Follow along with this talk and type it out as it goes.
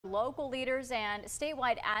local leaders and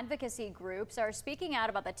statewide advocacy groups are speaking out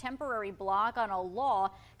about the temporary block on a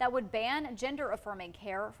law that would ban gender-affirming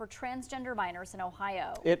care for transgender minors in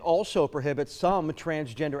Ohio. It also prohibits some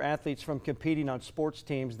transgender athletes from competing on sports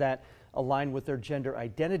teams that align with their gender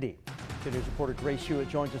identity. News reporter Grace Hewitt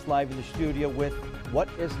joins us live in the studio with what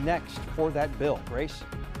is next for that bill. Grace?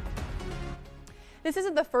 This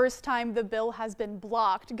isn't the first time the bill has been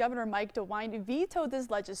blocked. Governor Mike DeWine vetoed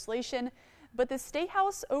this legislation, but the State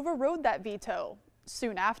House overrode that veto.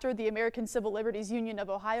 Soon after, the American Civil Liberties Union of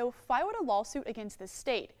Ohio filed a lawsuit against the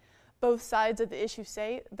state. Both sides of the issue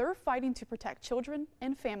say they're fighting to protect children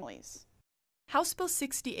and families. House Bill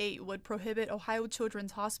 68 would prohibit Ohio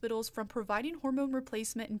children's hospitals from providing hormone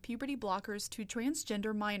replacement and puberty blockers to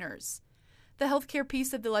transgender minors. The healthcare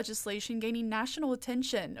piece of the legislation gaining national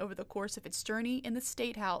attention over the course of its journey in the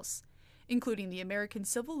State House, including the American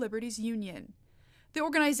Civil Liberties Union. The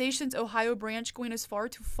organization's Ohio branch going as far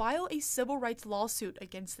to file a civil rights lawsuit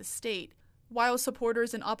against the state. While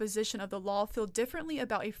supporters in opposition of the law feel differently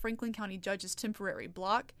about a Franklin County judge's temporary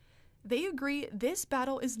block, they agree this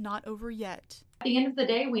battle is not over yet. At the end of the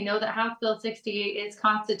day, we know that House Bill 68 is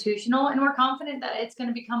constitutional, and we're confident that it's going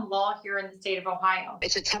to become law here in the state of Ohio.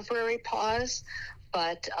 It's a temporary pause,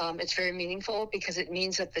 but it's very meaningful because it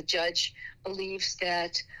means that the judge believes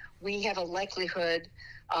that we have a likelihood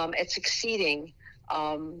at succeeding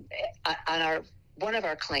on one of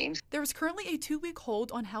our claims. There is currently a 2-week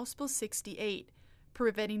hold on House Bill 68,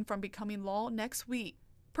 preventing from becoming law next week.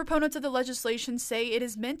 Proponents of the legislation say it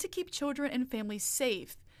is meant to keep children and families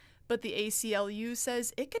safe, but the ACLU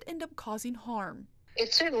says it could end up causing harm.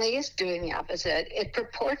 It certainly is doing the opposite. It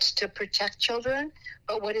purports to protect children,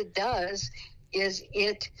 but what it does is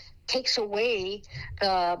it takes away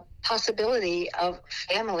the possibility of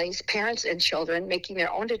families, parents and children making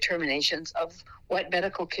their own determinations of what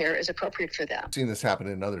medical care is appropriate for them. I've seen this happen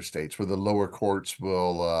in other states where the lower courts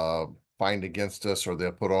will find against us, or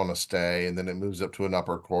they'll put on a stay, and then it moves up to an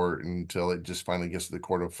upper court until it just finally gets to the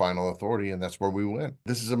court of final authority, and that's where we win.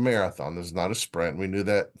 This is a marathon. This is not a sprint. We knew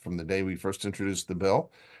that from the day we first introduced the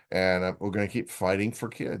bill, and we're going to keep fighting for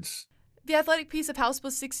kids. The athletic piece of House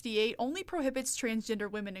Bill 68 only prohibits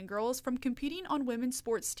transgender women and girls from competing on women's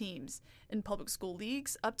sports teams, in public school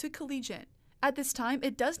leagues up to collegiate. At this time,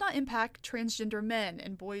 it does not impact transgender men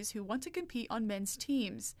and boys who want to compete on men's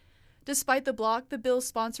teams. Despite the block, the bill's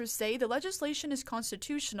sponsors say the legislation is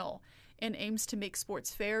constitutional and aims to make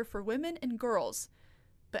sports fair for women and girls.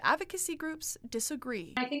 But advocacy groups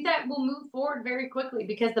disagree. I think that will move forward very quickly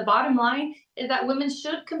because the bottom line is that women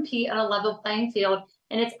should compete on a level playing field,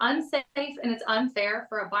 and it's unsafe and it's unfair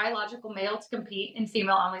for a biological male to compete in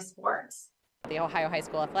female-only sports. The Ohio High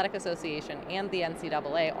School Athletic Association and the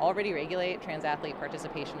NCAA already regulate trans athlete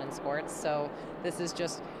participation in sports, so this is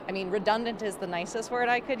just, redundant is the nicest word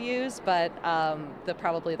I could use, but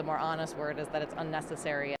probably the more honest word is that it's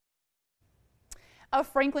unnecessary. A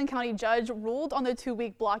Franklin County judge ruled on the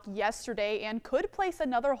 2-week block yesterday and could place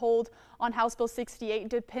another hold on House Bill 68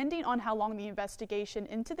 depending on how long the investigation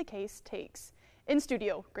into the case takes. In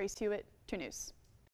studio, Grace Hewitt, 2 News.